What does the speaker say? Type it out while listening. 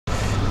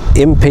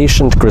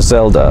Impatient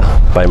Griselda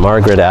by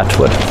Margaret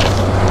Atwood.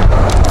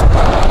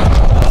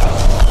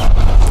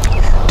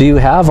 Do you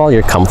have all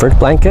your comfort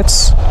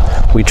blankets?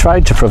 We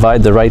tried to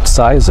provide the right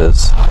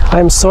sizes.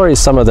 I am sorry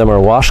some of them are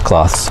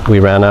washcloths.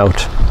 We ran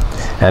out.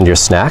 And your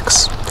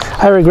snacks?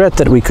 I regret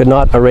that we could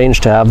not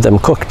arrange to have them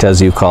cooked,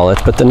 as you call it,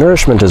 but the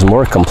nourishment is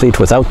more complete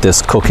without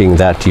this cooking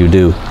that you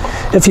do.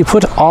 If you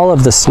put all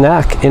of the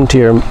snack into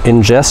your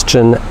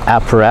ingestion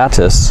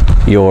apparatus,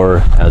 your,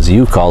 as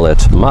you call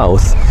it,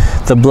 mouth,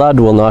 the blood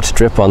will not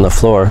drip on the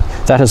floor.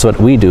 That is what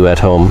we do at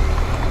home.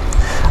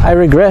 I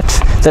regret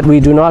that we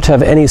do not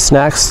have any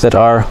snacks that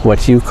are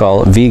what you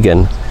call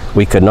vegan.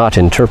 We could not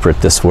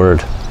interpret this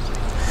word.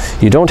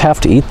 You don't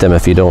have to eat them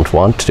if you don't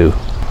want to.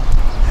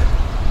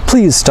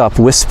 Please stop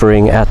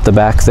whispering at the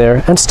back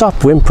there, and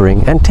stop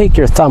whimpering, and take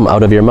your thumb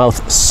out of your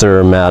mouth,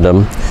 sir,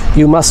 madam.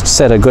 You must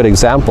set a good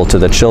example to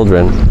the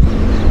children.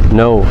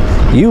 No,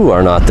 you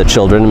are not the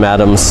children,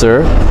 madam,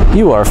 sir.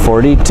 You are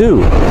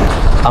 42.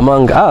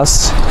 Among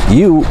us,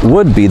 you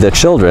would be the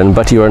children,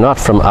 but you are not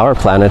from our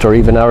planet or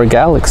even our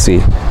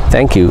galaxy.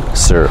 Thank you,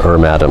 sir or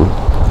madam.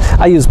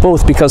 I use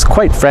both because,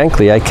 quite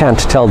frankly, I can't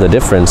tell the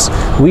difference.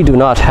 We do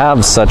not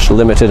have such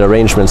limited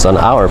arrangements on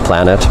our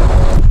planet.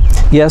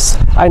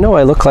 Yes, I know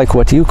I look like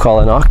what you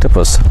call an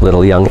octopus,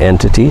 little young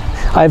entity.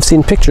 I have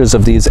seen pictures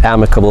of these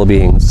amicable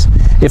beings.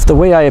 If the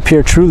way I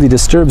appear truly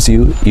disturbs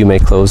you, you may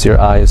close your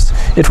eyes.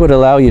 It would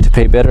allow you to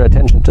pay better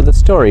attention to the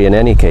story in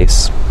any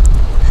case.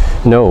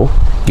 No,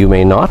 you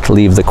may not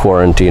leave the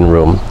quarantine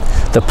room.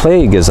 The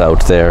plague is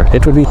out there.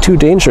 It would be too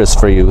dangerous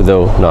for you,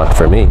 though not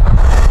for me.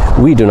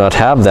 We do not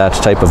have that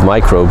type of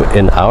microbe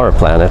in our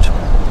planet.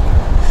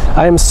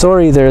 I am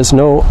sorry there is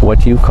no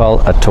what you call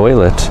a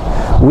toilet.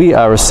 We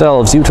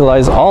ourselves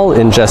utilize all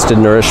ingested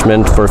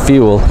nourishment for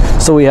fuel,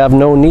 so we have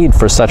no need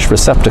for such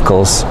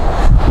receptacles.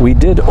 We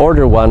did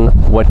order one,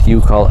 what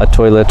you call a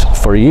toilet,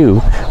 for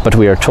you, but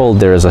we are told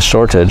there is a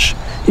shortage.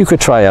 You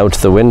could try out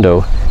the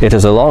window. It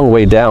is a long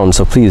way down,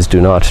 so please do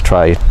not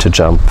try to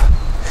jump.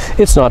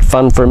 It's not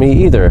fun for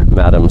me either,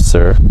 madam,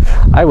 sir.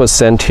 I was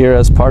sent here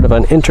as part of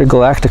an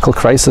intergalactical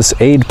crisis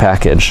aid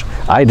package.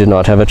 I did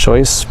not have a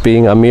choice,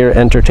 being a mere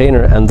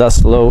entertainer and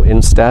thus low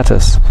in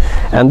status.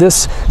 And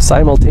this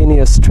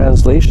simultaneous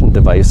translation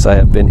device I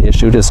have been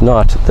issued is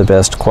not the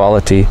best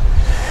quality.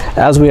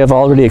 As we have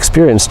already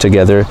experienced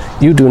together,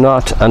 you do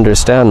not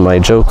understand my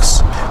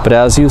jokes. But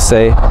as you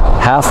say,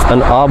 half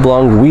an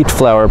oblong wheat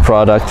flour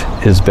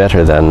product is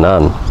better than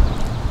none.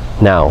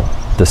 Now,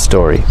 the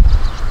story.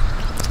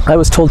 I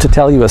was told to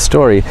tell you a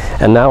story,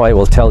 and now I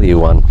will tell you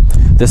one.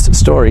 This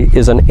story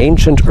is an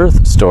ancient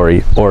Earth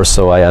story, or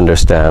so I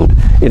understand.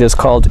 It is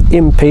called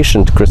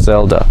Impatient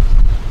Griselda.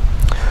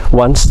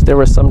 Once there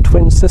were some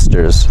twin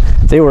sisters.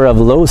 They were of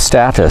low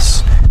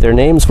status. Their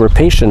names were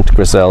Patient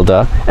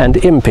Griselda and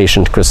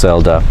Impatient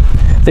Griselda.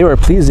 They were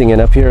pleasing in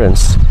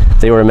appearance.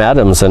 They were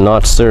madams and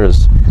not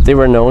sirs. They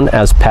were known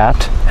as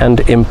Pat and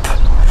Imp.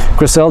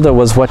 Griselda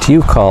was what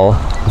you call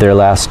their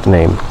last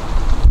name.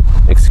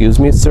 Excuse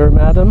me, sir,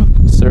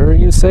 madam? Sir,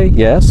 you say?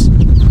 Yes?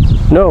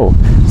 No,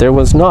 there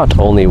was not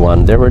only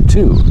one, there were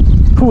two.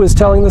 Who is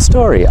telling the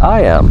story?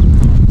 I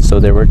am. So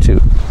there were two.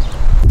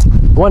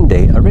 One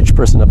day, a rich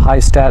person of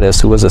high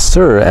status who was a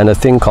sir and a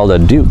thing called a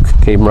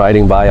duke came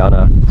riding by on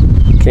a...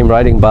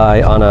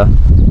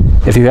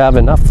 If you have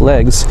enough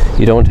legs,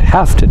 you don't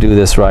have to do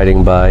this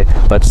riding by,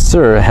 but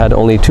sir had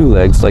only 2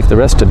 legs like the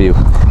rest of you.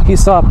 He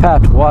saw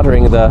Pat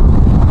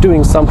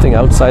doing something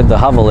outside the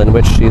hovel in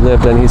which she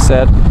lived, and he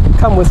said,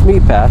 "Come with me,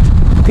 Pat.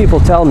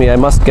 People tell me I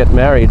must get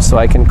married so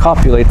I can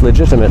copulate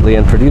legitimately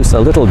and produce a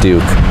little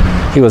duke."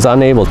 He was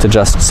unable to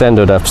just send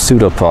out a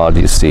pseudopod,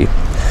 you see.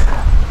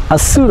 A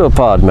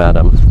pseudopod,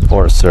 madam,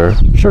 or sir.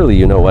 Surely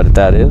you know what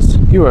that is.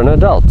 You are an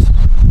adult.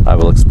 I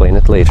will explain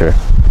it later.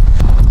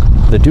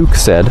 The Duke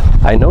said,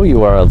 "I know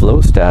you are of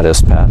low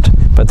status, Pat,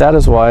 but that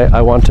is why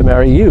I want to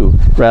marry you,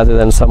 rather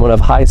than someone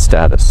of high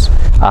status.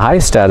 A high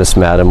status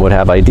madam would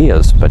have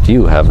ideas, but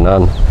you have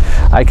none.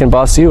 I can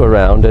boss you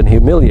around and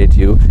humiliate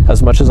you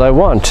as much as I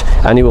want,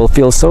 and you will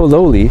feel so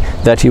lowly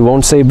that you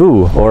won't say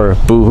boo, or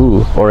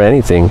boo-hoo, or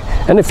anything,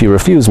 and if you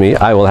refuse me,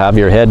 I will have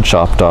your head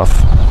chopped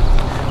off."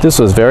 This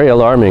was very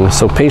alarming,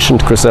 so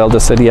Patient Griselda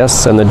said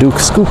yes, and the Duke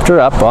scooped her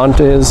up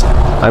onto his...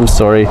 I'm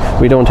sorry,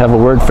 we don't have a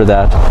word for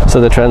that,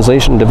 so the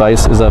translation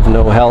device is of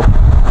no help.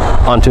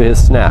 Onto his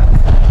snack.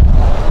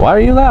 Why are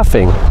you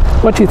laughing?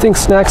 What do you think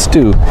snacks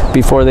do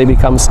before they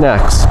become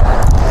snacks?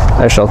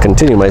 I shall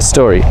continue my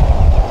story.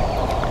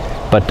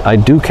 But I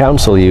do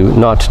counsel you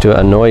not to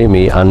annoy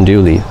me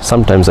unduly.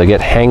 Sometimes I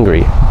get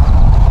hangry.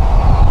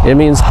 It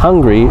means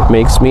hungry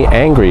makes me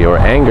angry, or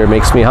anger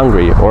makes me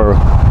hungry, or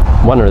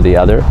one or the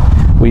other.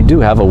 We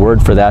do have a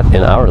word for that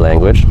in our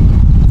language.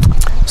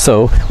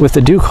 So, with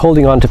the Duke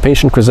holding on to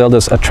Patient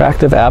Griselda's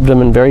attractive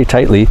abdomen very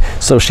tightly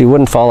so she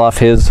wouldn't fall off,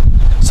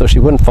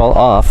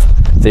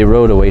 they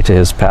rode away to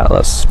his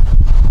palace.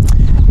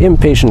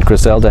 Impatient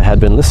Griselda had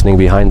been listening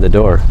behind the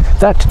door.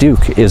 "That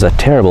Duke is a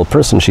terrible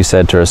person," she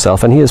said to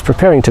herself, "and he is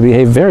preparing to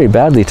behave very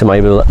badly to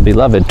my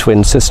beloved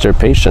twin sister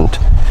Patient.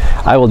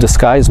 I will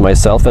disguise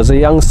myself as a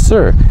young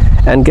sir,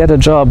 and get a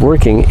job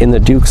working in the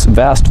Duke's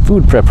vast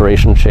food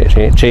preparation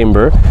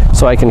chamber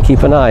so I can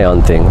keep an eye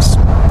on things.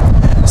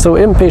 So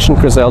Impatient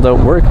Griselda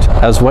worked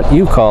as what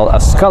you call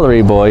a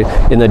scullery boy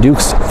in the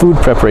Duke's food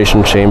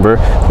preparation chamber,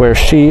 where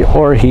she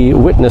or he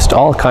witnessed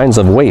all kinds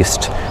of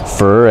waste,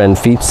 fur and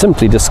feet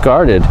simply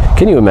discarded.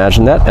 Can you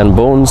imagine that? And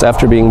bones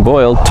after being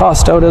boiled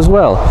tossed out as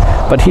well.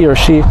 But he or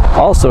she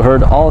also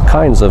heard all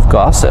kinds of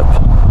gossip.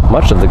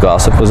 Much of the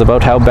gossip was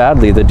about how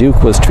badly the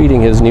Duke was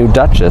treating his new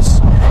Duchess.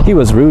 He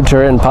was rude to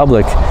her in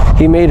public.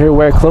 He made her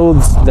wear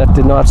clothes that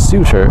did not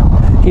suit her.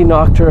 He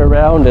knocked her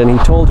around, and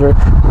he told her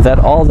that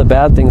all the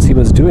bad things he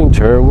was doing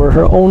to her were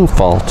her own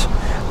fault.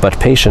 But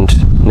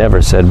Patient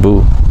never said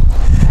boo.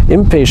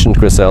 Impatient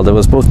Griselda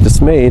was both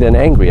dismayed and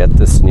angry at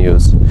this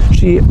news.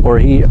 She or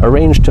he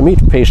arranged to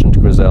meet Patient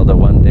Griselda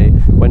one day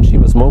when she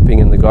was moping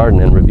in the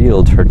garden and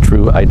revealed her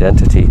true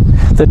identity.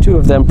 The two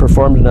of them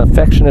performed an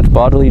affectionate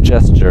bodily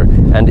gesture,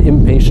 and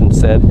Impatient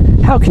said,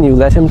 "How can you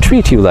let him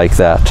treat you like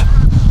that?"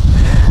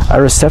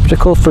 A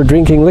receptacle for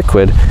drinking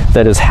liquid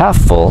that is half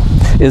full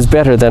is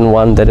better than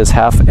one that is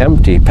half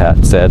empty,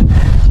 Pat said.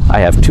 I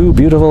have 2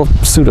 beautiful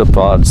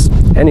pseudopods.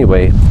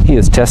 Anyway, he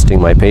is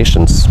testing my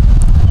patience.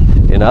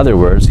 In other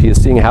words, he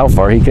is seeing how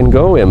far he can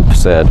go, Imp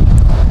said.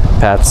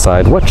 Pat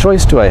sighed. What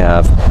choice do I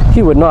have?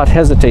 He would not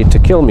hesitate to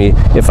kill me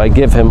if I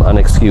give him an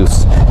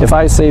excuse. If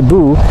I say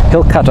boo,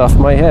 he'll cut off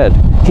my head.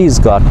 He's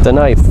got the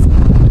knife.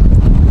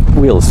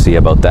 We'll see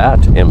about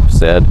that, Imp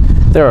said.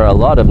 There are a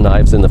lot of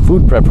knives in the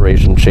food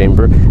preparation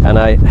chamber, and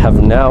I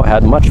have now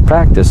had much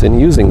practice in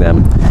using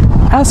them.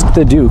 Ask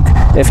the Duke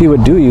if he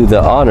would do you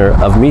the honor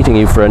of meeting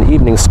you for an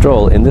evening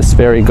stroll in this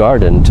very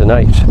garden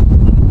tonight.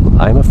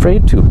 I'm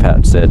afraid to,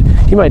 Pat said.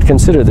 He might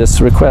consider this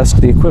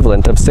request the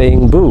equivalent of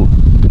saying boo.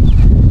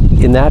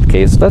 In that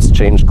case, let's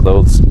change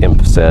clothes,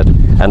 Imp said,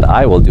 and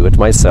I will do it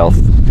myself.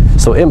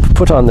 So Imp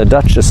put on the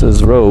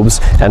Duchess's robes,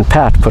 and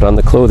Pat put on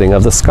the clothing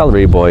of the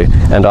scullery boy,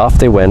 and off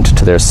they went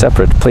to their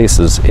separate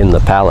places in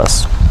the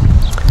palace.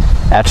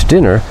 At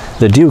dinner,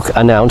 the Duke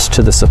announced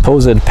to the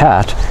supposed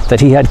Pat that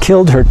he had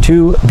killed her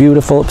 2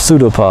 beautiful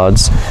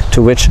pseudopods,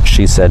 to which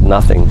she said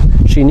nothing.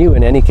 She knew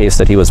in any case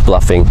that he was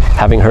bluffing,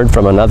 having heard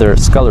from another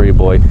scullery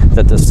boy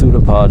that the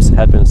pseudopods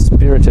had been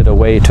spirited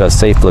away to a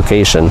safe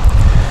location.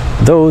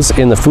 Those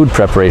in the food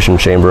preparation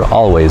chamber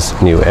always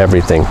knew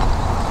everything.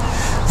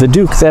 The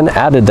Duke then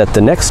added that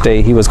the next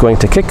day he was going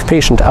to kick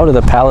Patient out of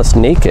the palace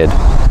naked.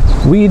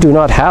 We do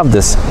not have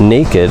this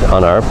naked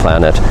on our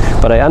planet,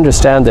 but I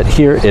understand that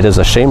here it is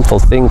a shameful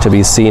thing to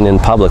be seen in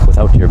public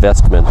without your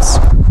vestments.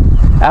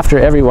 After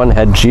everyone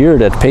had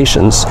jeered at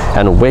Patience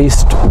and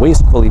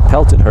wastefully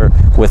pelted her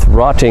with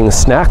rotting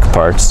snack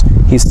parts,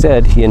 he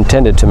said he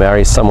intended to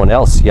marry someone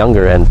else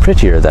younger and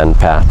prettier than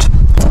Pat.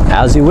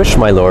 As you wish,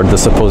 my lord, the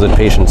supposed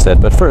Patient said,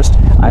 but first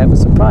I have a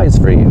surprise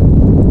for you.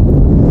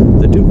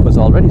 The Duke was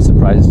already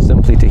surprised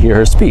simply to hear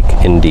her speak.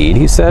 Indeed,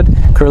 he said,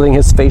 curling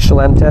his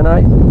facial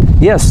antennae.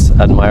 Yes,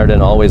 admired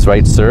and always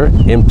right, sir,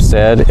 Imp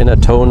said in a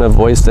tone of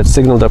voice that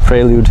signaled a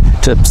prelude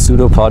to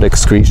pseudopod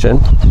excretion.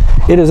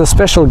 It is a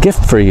special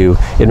gift for you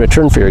in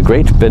return for your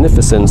great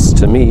beneficence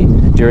to me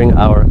during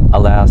our,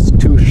 alas,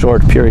 too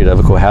short period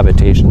of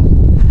cohabitation.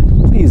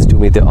 Please do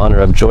me the honor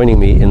of joining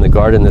me in the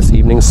garden this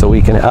evening so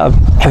we can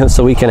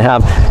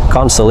have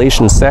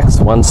consolation sex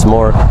once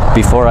more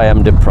before I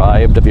am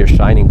deprived of your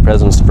shining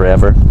presence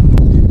forever.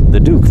 The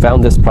Duke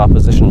found this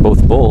proposition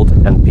both bold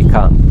and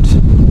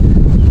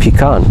piquant.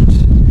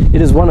 Piquant.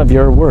 It is one of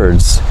your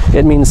words.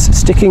 It means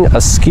sticking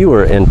a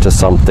skewer into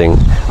something.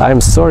 I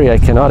am sorry I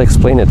cannot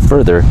explain it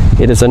further.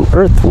 It is an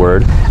earth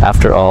word,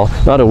 after all,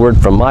 not a word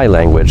from my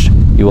language.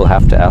 You will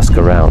have to ask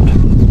around.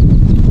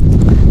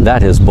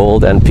 That is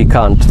bold and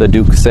piquant, the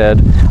Duke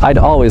said. I'd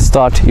always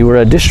thought you were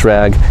a dish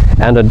rag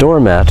and a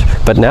doormat,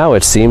 but now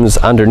it seems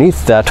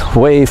underneath that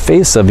whey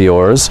face of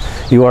yours,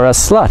 you are a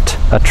slut,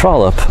 a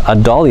trollop, a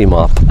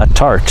dollymop, a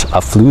tart,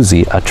 a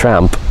floozy, a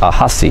tramp, a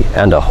hussy,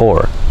 and a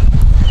whore.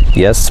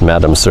 Yes,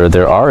 madam, sir,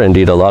 there are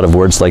indeed a lot of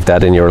words like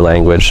that in your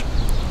language.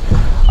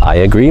 I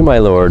agree, my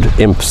lord,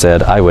 Imp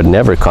said. I would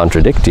never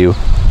contradict you.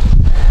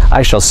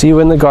 I shall see you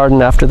in the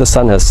garden after the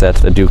sun has set,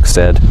 the Duke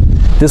said.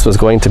 This was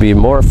going to be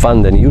more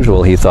fun than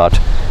usual, he thought.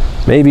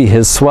 Maybe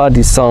his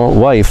soi-disant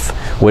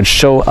wife would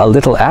show a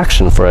little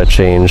action for a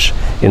change,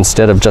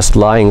 instead of just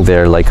lying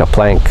there like a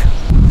plank.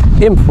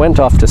 Imp went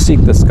off to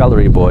seek the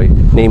scullery boy,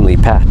 namely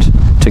Pat.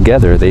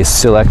 Together they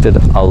selected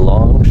a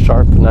long,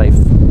 sharp knife.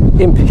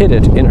 Imp hid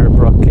it in her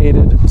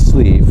brocaded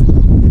sleeve,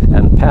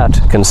 and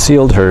Pat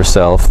concealed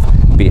herself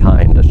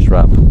behind a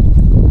shrub.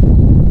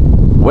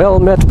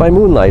 Well met by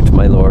moonlight,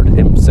 my lord,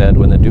 Imp said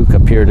when the Duke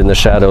appeared in the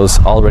shadows,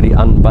 already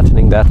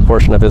unbuttoning that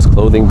portion of his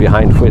clothing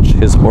behind which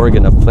his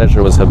organ of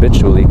pleasure was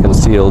habitually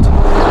concealed.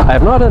 I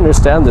have not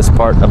understand this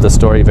part of the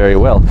story very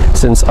well,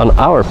 since on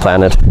our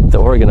planet the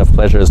organ of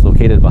pleasure is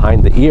located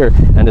behind the ear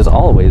and is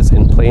always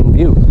in plain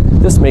view.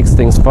 This makes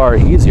things far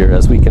easier,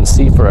 as we can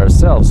see for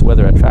ourselves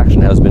whether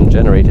attraction has been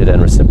generated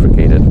and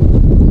reciprocated.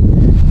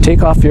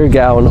 Take off your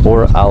gown,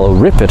 or I'll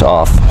rip it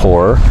off,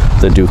 whore,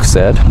 the Duke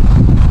said.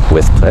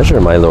 With pleasure,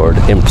 my lord,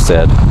 Imp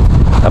said.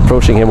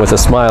 Approaching him with a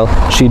smile,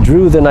 she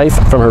drew the knife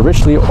from her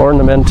richly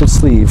ornamented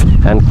sleeve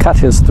and cut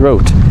his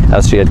throat,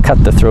 as she had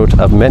cut the throat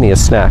of many a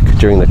snack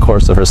during the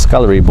course of her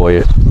scullery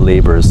boy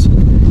labors.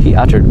 He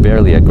uttered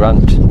barely a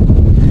grunt.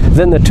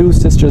 Then the two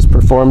sisters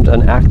performed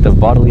an act of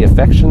bodily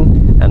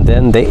affection, and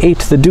then they ate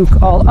the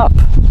Duke all up,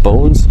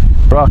 bones,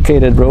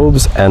 brocaded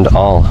robes, and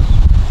all.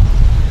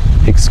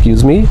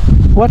 Excuse me?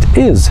 What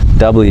is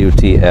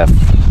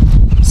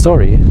WTF?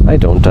 Sorry, I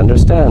don't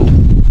understand.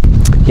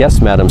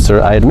 Yes, Madam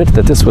Sir, I admit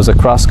that this was a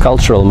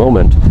cross-cultural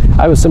moment.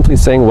 I was simply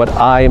saying what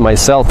I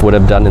myself would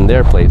have done in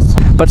their place.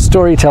 But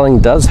storytelling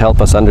does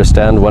help us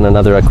understand one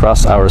another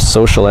across our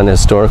social and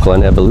historical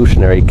and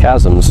evolutionary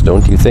chasms,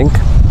 don't you think?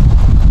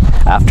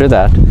 After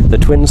that, the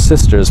twin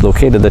sisters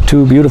located the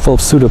two beautiful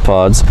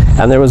pseudopods,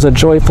 and there was a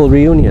joyful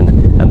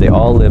reunion, and they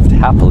all lived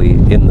happily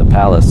in the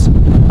palace.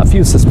 A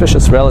few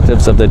suspicious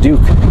relatives of the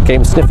Duke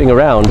came sniffing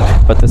around,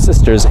 but the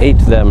sisters ate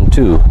them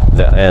to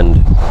the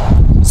end.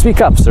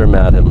 Speak up, Sir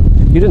Madam.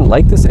 You didn't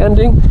like this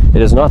ending?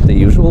 It is not the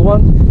usual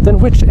one? Then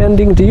which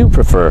ending do you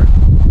prefer?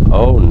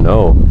 Oh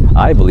no,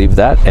 I believe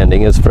that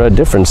ending is for a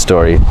different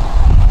story.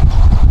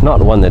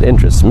 Not one that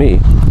interests me.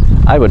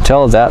 I would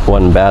tell that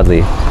one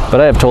badly, but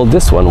I have told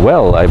this one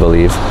well, I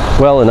believe.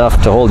 Well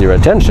enough to hold your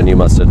attention, you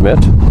must admit.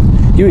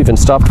 You even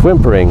stopped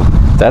whimpering.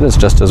 That is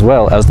just as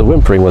well, as the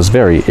whimpering was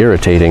very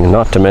irritating,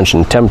 not to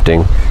mention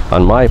tempting.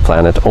 On my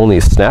planet, only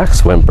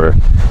snacks whimper.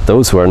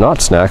 Those who are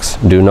not snacks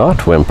do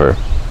not whimper.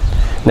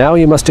 Now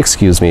you must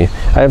excuse me.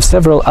 I have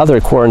several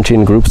other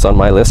quarantine groups on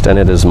my list, and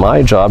it is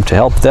my job to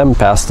help them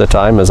pass the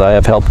time as I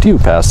have helped you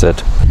pass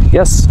it.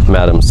 Yes,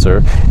 Madam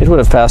Sir, it would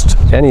have passed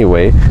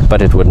anyway,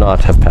 but it would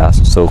not have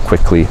passed so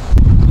quickly.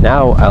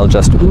 Now I'll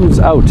just ooze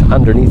out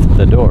underneath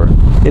the door.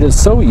 It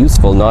is so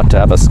useful not to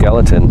have a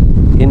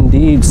skeleton.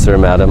 Indeed, Sir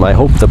Madam, I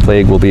hope the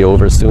plague will be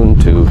over soon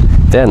too.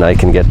 Then I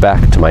can get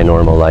back to my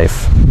normal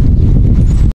life.